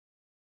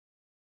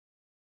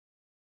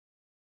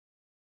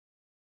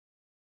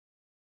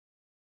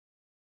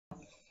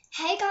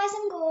Hey guys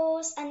and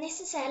girls, and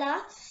this is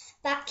Ella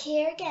back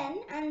here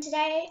again, and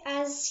today,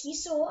 as you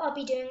saw, I'll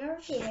be doing a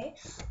review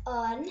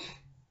on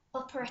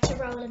Operetta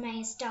Roller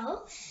Maze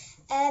doll.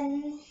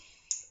 And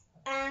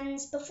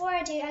before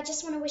I do, I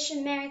just want to wish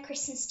a Merry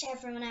Christmas to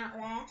everyone out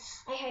there.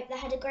 I hope they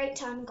had a great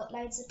time and got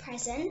loads of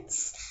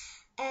presents.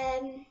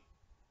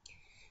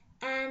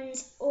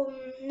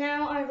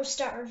 Now I will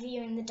start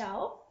reviewing the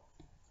doll.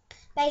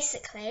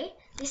 Basically,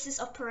 this is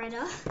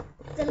Operetta.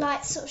 The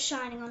light's sort of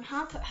shining on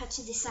her, put her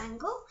to this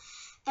angle.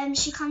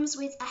 She comes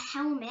with a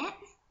helmet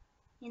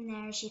in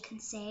there, as you can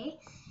see.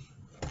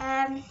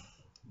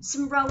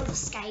 Some roller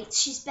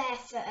skates. She's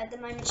barefoot at the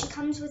moment. She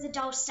comes with a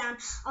doll stand.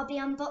 I'll be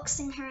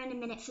unboxing her in a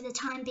minute. For the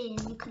time being,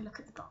 you can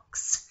look at the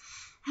box.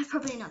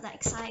 Probably not that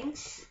exciting.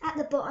 At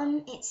the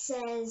bottom, it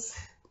says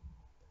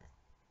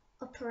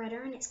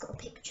Operetta, and it's got a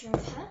picture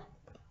of her.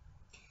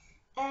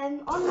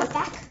 On the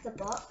back of the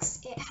box,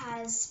 it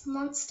has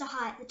Monster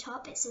High at the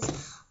top. It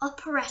says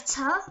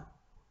Operetta,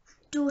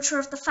 daughter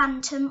of the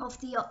Phantom of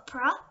the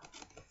Opera.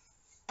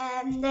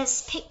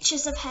 There's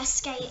pictures of her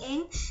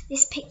skating,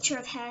 this picture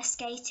of her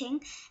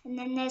skating, and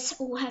then there's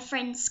all her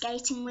friends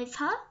skating with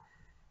her.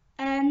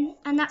 And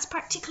that's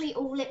practically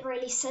all it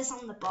really says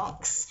on the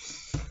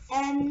box.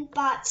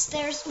 But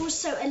there's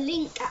also a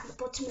link at the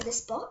bottom of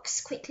this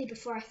box, quickly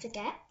before I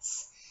forget.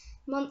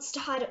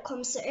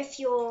 monsterhigh.com, so if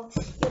you're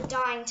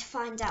dying to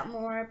find out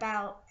more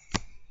about,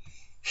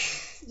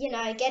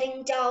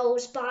 getting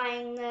dolls,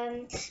 buying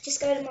them, just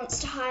go to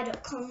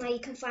monsterhigh.com, where you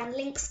can find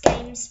links,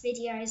 games,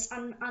 videos,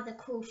 and other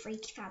cool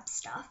freaky fab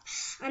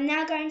stuff. I'm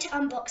now going to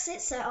unbox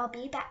it, so I'll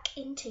be back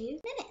in 2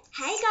 minutes.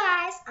 Hey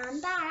guys, I'm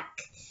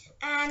back.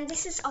 And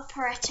this is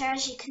Operetta,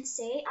 as you can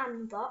see,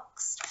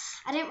 unboxed.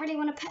 I don't really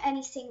want to put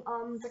anything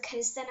on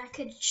because then I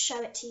could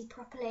show it to you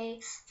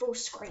properly, full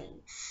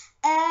screen.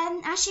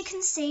 As you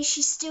can see,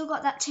 she's still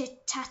got that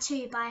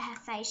tattoo by her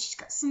face. She's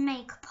got some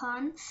makeup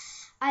on.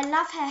 I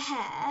love her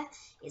hair.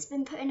 It's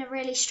been put in a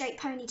really straight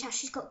ponytail.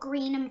 She's got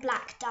green and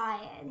black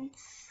dye in.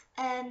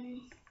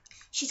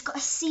 She's got a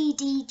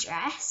CD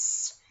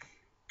dress,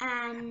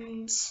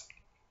 and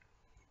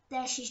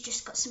there she's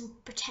just got some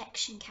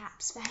protection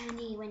caps for her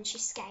knee when she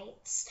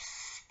skates.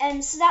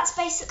 So that's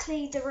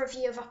basically the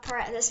review of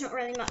Operetta. There's not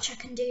really much I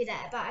can do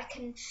there, but I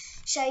can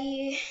show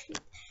you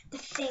the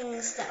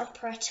things that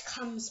Operetta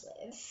comes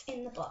with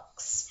in the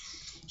box.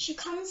 She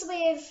comes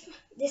with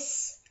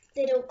this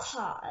little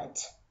card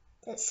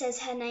that says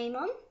her name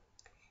on,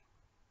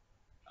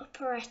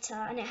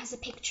 Operetta, and it has a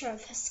picture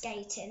of her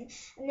skating.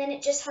 And then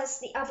it just has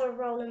the other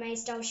roller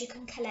maze dolls you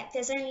can collect.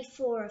 There's only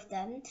 4 of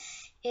them.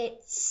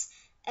 It's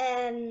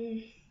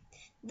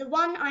the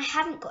one I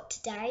haven't got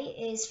today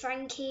is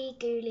Frankie,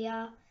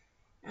 Ghoulia,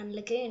 and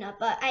Laguna,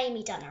 but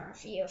Amy done a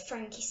review of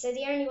Frankie, so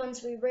the only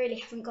ones we really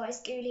haven't got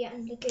is Ghoulia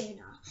and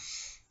Laguna.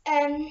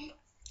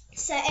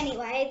 So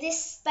anyway,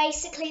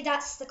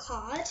 that's the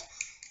card.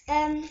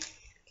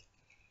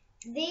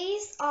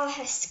 These are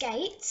her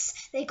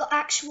skates. They've got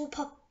actual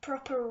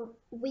proper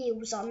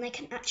wheels on. They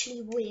can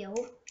actually wheel,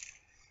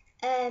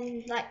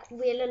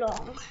 wheel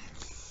along.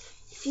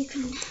 If you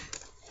can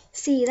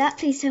see that,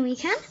 please tell me you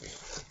can.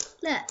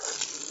 Look,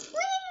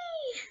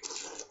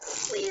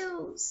 whee!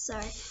 Wheels.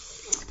 Sorry.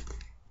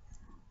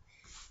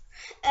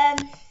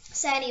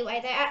 So anyway,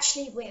 they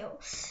actually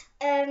wheel.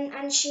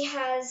 And she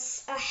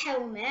has a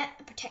helmet,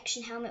 a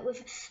protection helmet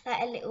with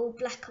a little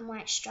black and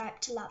white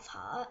striped love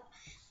heart,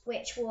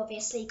 which will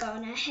obviously go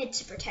on her head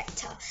to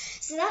protect her.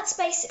 So that's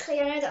basically,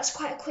 I know that's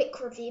quite a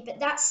quick review, but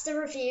that's the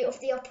review of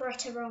the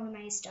Operetta Roller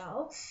Maze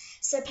doll.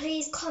 So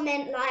please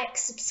comment, like,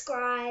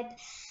 subscribe,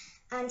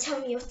 and tell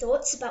me your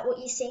thoughts about what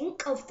you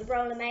think of the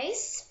roller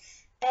maze.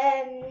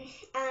 And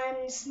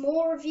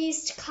more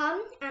reviews to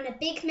come, and a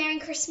big Merry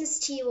Christmas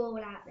to you all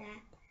out there.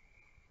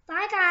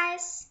 Bye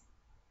guys!